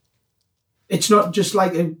conversation. It's not just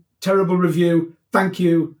like a terrible review, thank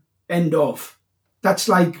you, end of. That's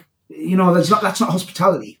like, that's not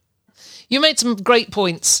hospitality. You made some great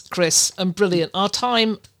points, Chris, and brilliant. Our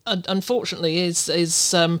time, unfortunately,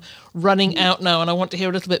 is running out now, and I want to hear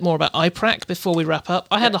a little bit more about IPRAC before we wrap up.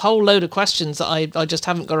 I had a whole load of questions that I just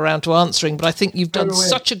haven't got around to answering, but I think you've done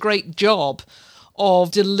such a great job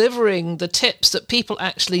of delivering the tips that people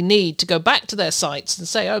actually need to go back to their sites and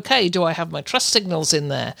say, okay, do I have my trust signals in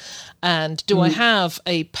there? And do I have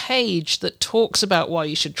a page that talks about why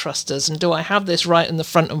you should trust us? And do I have this right in the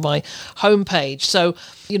front of my homepage? So,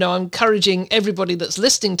 I'm encouraging everybody that's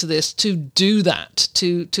listening to this to do that,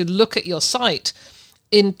 to look at your site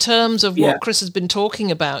in terms of what Chris has been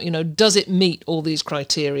talking about. Does it meet all these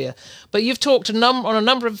criteria? But you've talked on a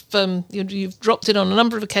number of, you've dropped in on a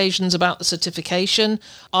number of occasions about the certification.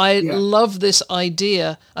 I love this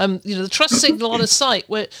idea. The trust signal on a site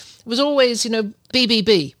where it was always,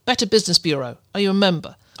 BBB, Better Business Bureau. Are you a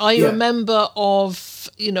member? Are you a member of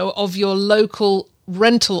your local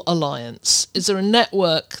rental alliance? Is there a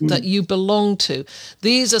network that you belong to?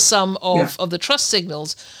 These are some of the trust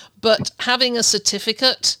signals. But having a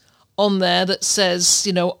certificate on there that says,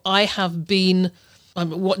 I have been,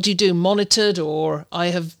 what do you do, monitored, or I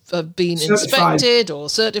have been inspected or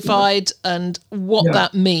certified, and what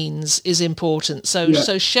that means is important.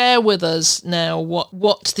 So share with us now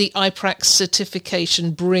what the IPRAC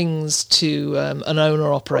certification brings to an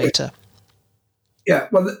owner-operator. Yeah,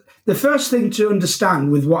 well, the first thing to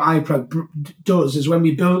understand with what IPRAC does is when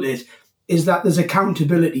we built it, is that there's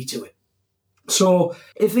accountability to it. So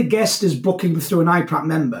if a guest is booking through an IPRAC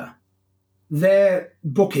member, their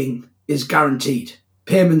booking is guaranteed.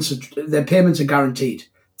 Their payments are guaranteed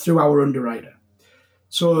through our underwriter.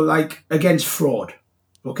 So like against fraud,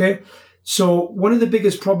 okay? So one of the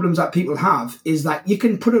biggest problems that people have is that you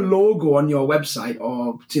can put a logo on your website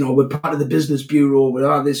or, we're part of the business bureau,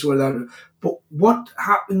 we're this, we're that. But what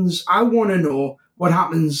happens, I want to know what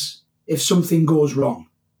happens if something goes wrong.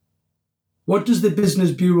 What does the business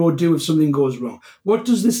bureau do if something goes wrong? What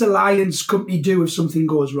does this alliance company do if something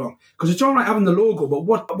goes wrong? Because it's all right having the logo, but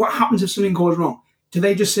what happens if something goes wrong? Do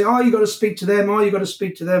they just say, oh, you got to speak to them, or you got to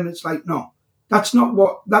speak to them? It's like, no, that's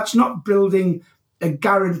not building a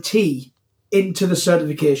guarantee into the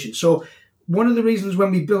certification. So one of the reasons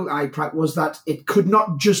when we built iPrac was that it could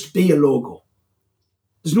not just be a logo.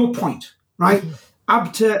 There's no point, right?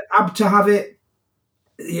 Mm-hmm. to have it,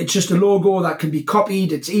 it's just a logo that can be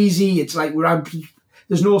copied. It's easy. It's like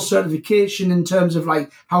there's no certification in terms of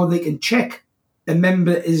like how they can check a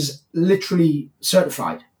member is literally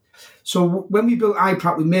certified. So when we built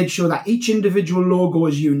iPrac, we made sure that each individual logo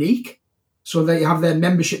is unique, so they have their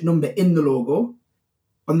membership number in the logo.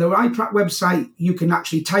 On the iPrac website, you can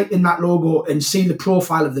actually type in that logo and see the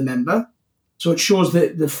profile of the member. So it shows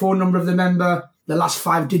the phone number of the member, the last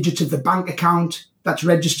 5 digits of the bank account that's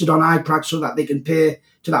registered on iPrac so that they can pay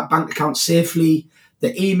to that bank account safely,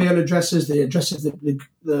 the email addresses, the address of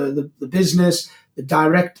the business, the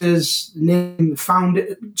directors, name, the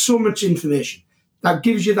founder, so much information. That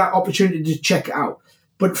gives you that opportunity to check it out.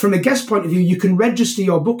 But from a guest point of view, you can register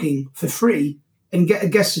your booking for free and get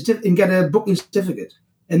a booking certificate.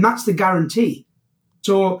 And that's the guarantee.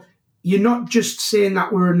 So you're not just saying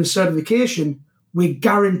that we're in a certification, we're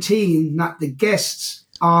guaranteeing that the guests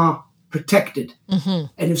are protected. Mm-hmm.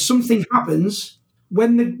 And if something happens,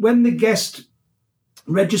 when the guest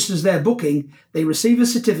registers their booking, they receive a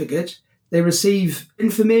certificate, they receive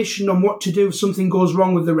information on what to do if something goes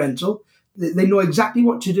wrong with the rental. They know exactly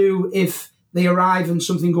what to do if they arrive and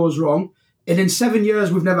something goes wrong. And in 7 years,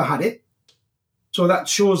 we've never had it. So that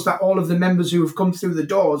shows that all of the members who have come through the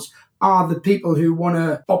doors are the people who want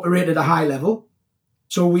to operate at a high level.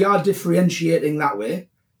 So we are differentiating that way.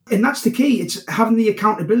 And that's the key. It's having the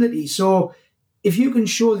accountability. So if you can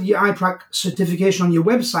show the iPrac certification on your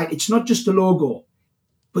website, it's not just a logo,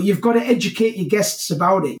 but you've got to educate your guests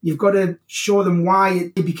about it. You've got to show them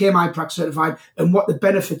why it became iPrac certified and what the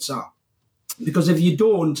benefits are. Because if you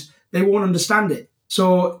don't, they won't understand it.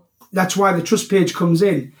 So that's why the trust page comes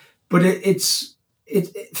in. But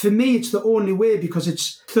for me, it's the only way because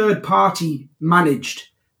it's third party managed.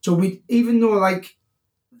 So even though like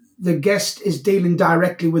the guest is dealing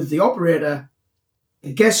directly with the operator,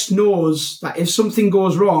 the guest knows that if something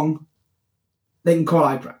goes wrong, they can call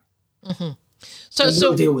iPrac. Mm-hmm. So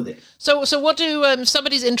we'll deal with it. So what do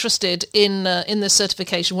somebody's interested in this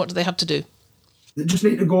certification? What do they have to do? They just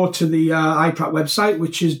need to go to the iPrac website,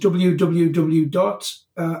 which is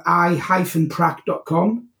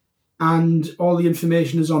www.i-prac.com, and all the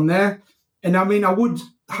information is on there. And I mean, I would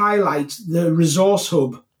highlight the resource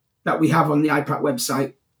hub that we have on the iPrac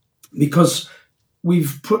website because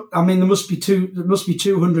we've put. I mean, there must be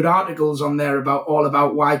 200 articles on there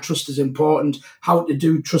about why trust is important, how to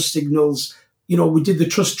do trust signals. You know, we did the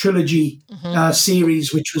Trust Trilogy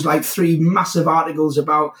series, which was like 3 massive articles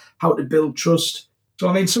about how to build trust. So,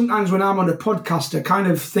 I mean, sometimes when I'm on a podcast, I kind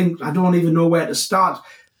of think I don't even know where to start.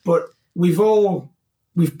 But we've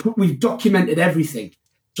documented everything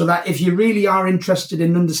so that if you really are interested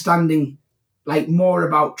in understanding like more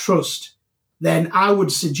about trust, then I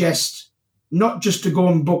would suggest not just to go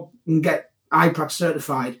and book and get iPrac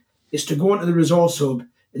certified, is to go into the resource hub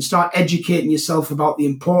and start educating yourself about the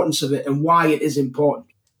importance of it and why it is important.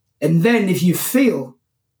 And then if you feel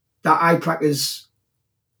that iPrac is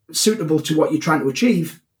suitable to what you're trying to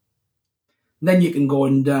achieve, then you can go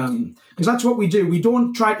and, because that's what we do. We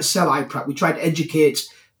don't try to sell iPrac. We try to educate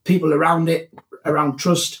people around it, around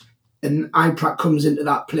trust, and iPrac comes into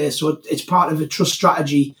that place. So it's part of a trust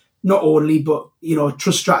strategy, not only, but, you know, a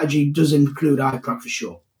trust strategy does include iPrac for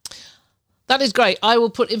sure. That is great. I will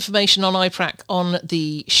put information on iPrac on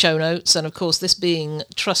the show notes. And of course, this being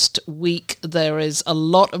Trust Week, there is a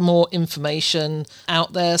lot more information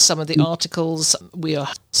out there. Some of the articles we are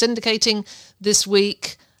syndicating this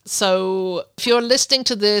week. So if you're listening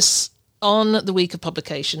to this on the week of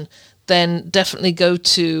publication, then definitely go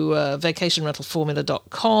to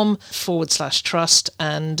vacationrentalformula.com/trust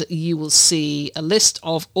and you will see a list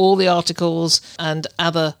of all the articles and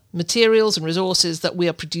other materials and resources that we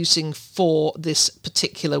are producing for this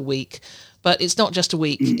particular week. But it's not just a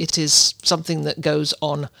week, it is something that goes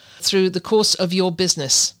on through the course of your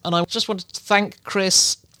business. And I just wanted to thank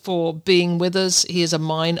Chris for being with us. He is a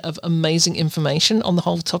mine of amazing information on the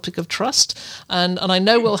whole topic of trust. And I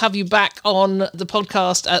know we'll have you back on the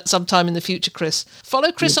podcast at some time in the future, Chris.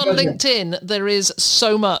 Follow Chris on LinkedIn. There is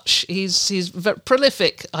so much. He's very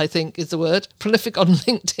prolific, I think is the word. Prolific on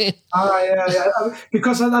LinkedIn. Yeah.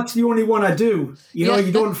 Because that's the only one I do. You know,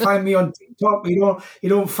 you don't find me on TikTok. You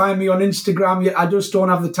don't find me on Instagram. I just don't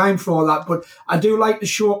have the time for all that. But I do like to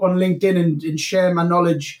show up on LinkedIn and share my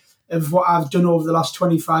knowledge of what I've done over the last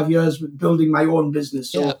 25 years with building my own business.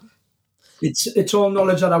 So it's all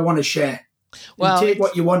knowledge that I want to share. Well, you take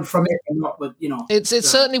what you want from it and not, but it's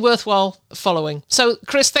certainly worthwhile following. So,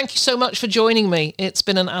 Chris, thank you so much for joining me. It's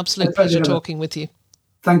been an absolute pleasure talking with you.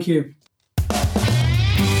 Thank you.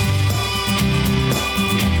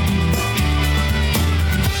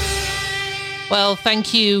 Well,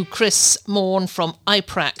 thank you, Chris Morn from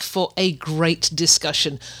iPrac, for a great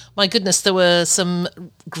discussion. My goodness, there were some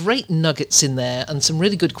great nuggets in there and some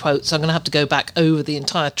really good quotes. I'm going to have to go back over the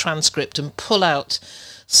entire transcript and pull out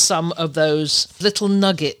some of those little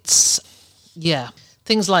nuggets. Yeah.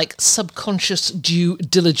 Things like subconscious due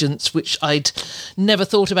diligence, which I'd never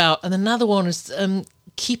thought about. And another one is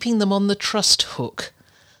keeping them on the trust hook.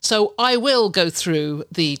 So I will go through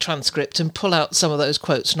the transcript and pull out some of those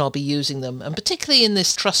quotes, and I'll be using them. And particularly in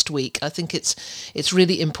this Trust Week, I think it's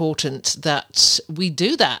really important that we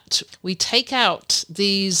do that. We take out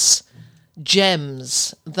these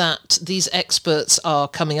gems that these experts are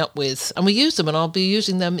coming up with, and we use them, and I'll be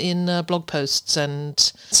using them in blog posts and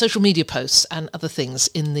social media posts and other things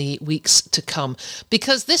in the weeks to come.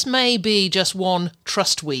 Because this may be just one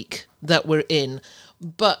Trust Week that we're in,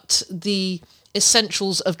 but the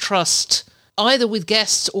essentials of trust, either with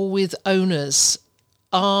guests or with owners,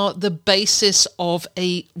 are the basis of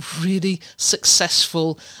a really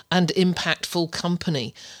successful and impactful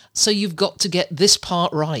company. So you've got to get this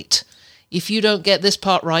part right. If you don't get this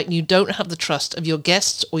part right and you don't have the trust of your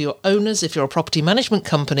guests or your owners, if you're a property management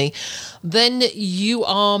company, then you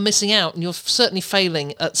are missing out, and you're certainly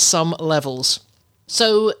failing at some levels.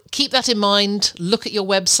 So keep that in mind. Look at your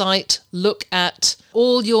website, look at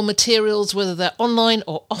all your materials, whether they're online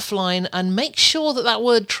or offline, and make sure that that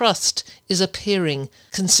word trust is appearing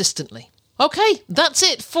consistently. Okay, that's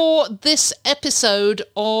it for this episode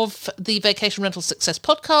of the Vacation Rental Success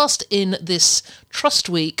Podcast in this Trust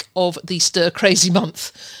Week of the Stir Crazy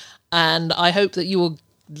month. And I hope that you will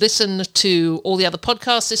listen to all the other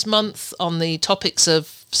podcasts this month on the topics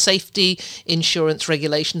of safety, insurance,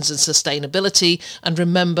 regulations, and sustainability. And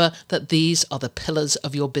remember that these are the pillars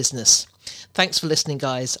of your business. Thanks for listening,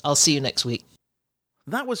 guys. I'll see you next week.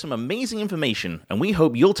 That was some amazing information, and we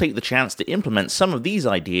hope you'll take the chance to implement some of these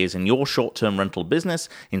ideas in your short-term rental business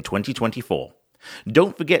in 2024.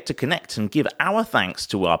 Don't forget to connect and give our thanks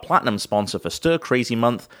to our platinum sponsor for Stir Crazy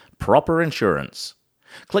Month, Proper Insurance.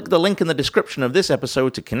 Click the link in the description of this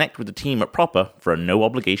episode to connect with the team at Proper for a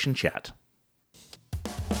no-obligation chat.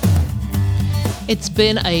 It's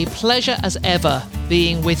been a pleasure as ever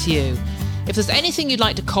being with you. If there's anything you'd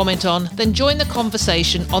like to comment on, then join the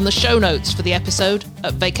conversation on the show notes for the episode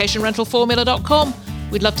at vacationrentalformula.com.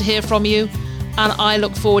 We'd love to hear from you, and I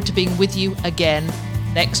look forward to being with you again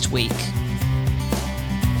next week.